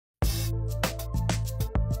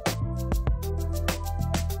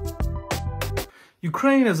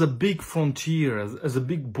Ukraine as a big frontier, as a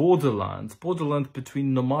big borderland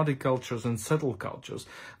between nomadic cultures and settled cultures,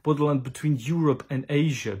 borderland between Europe and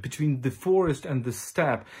Asia, between the forest and the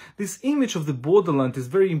steppe. This image of the borderland is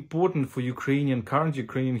very important for current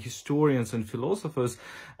Ukrainian historians and philosophers,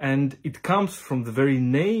 and it comes from the very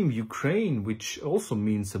name Ukraine, which also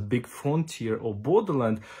means a big frontier or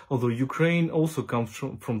borderland, although Ukraine also comes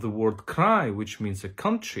from the word krai, which means a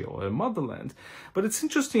country or a motherland. But it's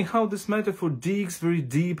interesting how this metaphor digs very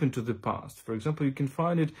deep into the past. For example, you can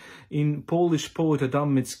find it in Polish poet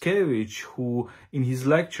Adam Mickiewicz, who in his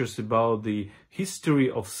lectures about the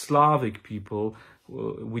history of Slavic people,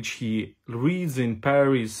 which he reads in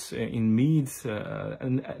Paris in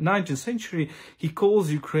mid-19th century, he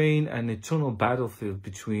calls Ukraine an eternal battlefield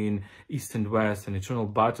between East and West, an eternal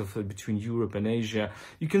battlefield between Europe and Asia.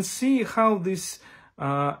 You can see how this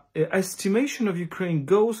estimation of Ukraine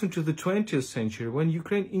goes into the 20th century, when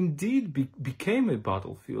Ukraine indeed became a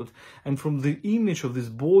battlefield, and from the image of this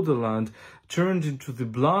borderland turned into the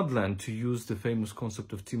bloodland, to use the famous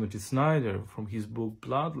concept of Timothy Snyder from his book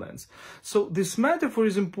Bloodlands. So this metaphor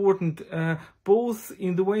is important both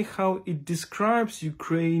in the way how it describes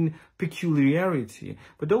Ukraine peculiarity,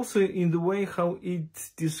 but also in the way how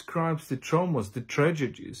it describes the traumas, the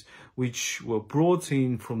tragedies, which were brought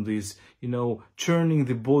in from this, turning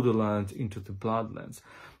the borderland into the bloodlands.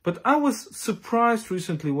 But I was surprised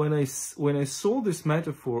recently when I saw this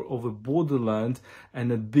metaphor of a borderland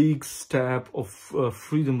and a big steppe of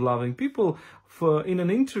freedom-loving people in an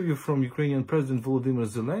interview from Ukrainian President Volodymyr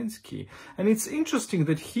Zelensky. And it's interesting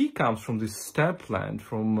that he comes from this steppe land,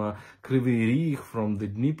 from Kryvyi Rih, from the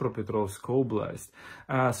Dnipropetrovsk Oblast.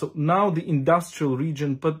 So now the industrial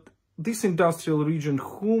region, but this industrial region,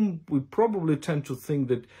 whom we probably tend to think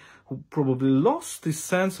that who probably lost this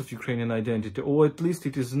sense of Ukrainian identity, or at least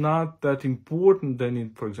it is not that important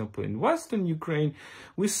than for example, in Western Ukraine,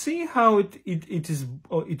 we see how it is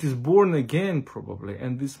born again probably.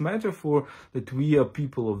 And this metaphor that we are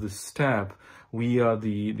people of the steppe, we are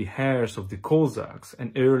the heirs of the Cossacks,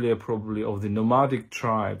 and earlier probably of the nomadic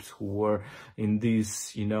tribes who were in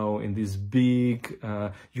these, in these big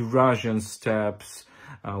Eurasian steppes,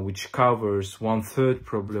 which covers 1/3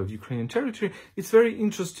 probably of Ukrainian territory. It's very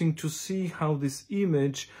interesting to see how this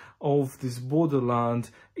image of this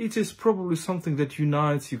borderland, it is probably something that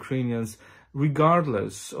unites Ukrainians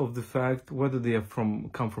regardless of the fact whether they are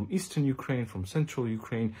come from Eastern Ukraine, from Central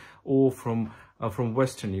Ukraine, or from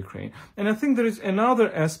Western Ukraine. And I think there is another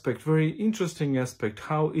aspect, very interesting aspect,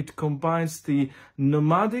 how it combines the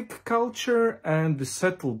nomadic culture and the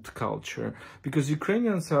settled culture, because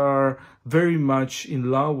Ukrainians are very much in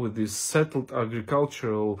love with this settled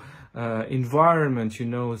agricultural environment,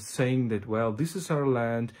 saying that, well, this is our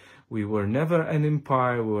land. We were never an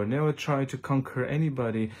empire, we were never trying to conquer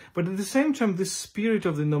anybody. But at the same time, the spirit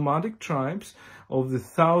of the nomadic tribes, of the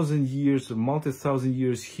multi-thousand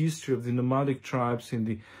years history of the nomadic tribes in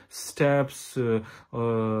the steppes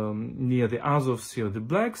near the Azov Sea or the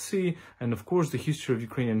Black Sea, and of course the history of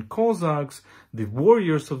Ukrainian Cossacks, the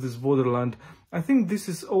warriors of this borderland, I think this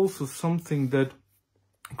is also something that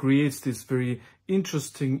creates this very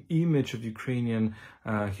interesting image of Ukrainian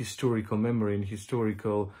historical memory and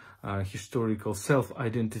historical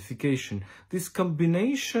self-identification. This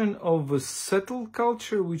combination of a settled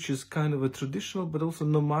culture, which is kind of a traditional, but also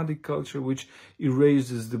nomadic culture, which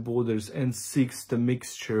erases the borders and seeks the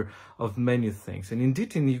mixture of many things. And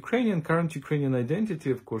indeed, in current Ukrainian identity,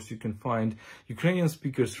 of course, you can find Ukrainian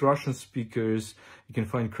speakers, Russian speakers, you can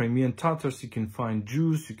find Crimean Tatars, you can find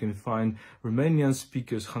Jews, you can find Romanian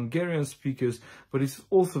speakers, Hungarian speakers, but it's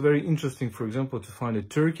also very interesting, for example, to find a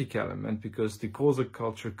Turkic element, because the Cossack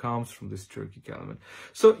culture comes from this Turkic element.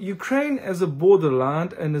 So Ukraine as a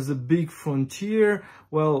borderland and as a big frontier,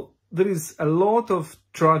 well, there is a lot of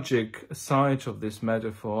tragic sides of this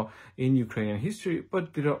metaphor in Ukrainian history,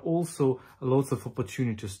 but there are also lots of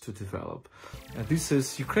opportunities to develop. This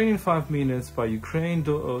is Ukraine in 5 minutes by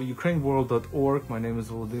UkraineWorld.org. My name is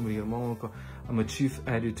Volodymyr Yermolenko. I'm a chief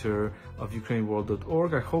editor of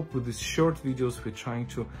UkraineWorld.org. I hope with these short videos we're trying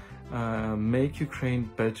to make Ukraine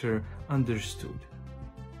better understood.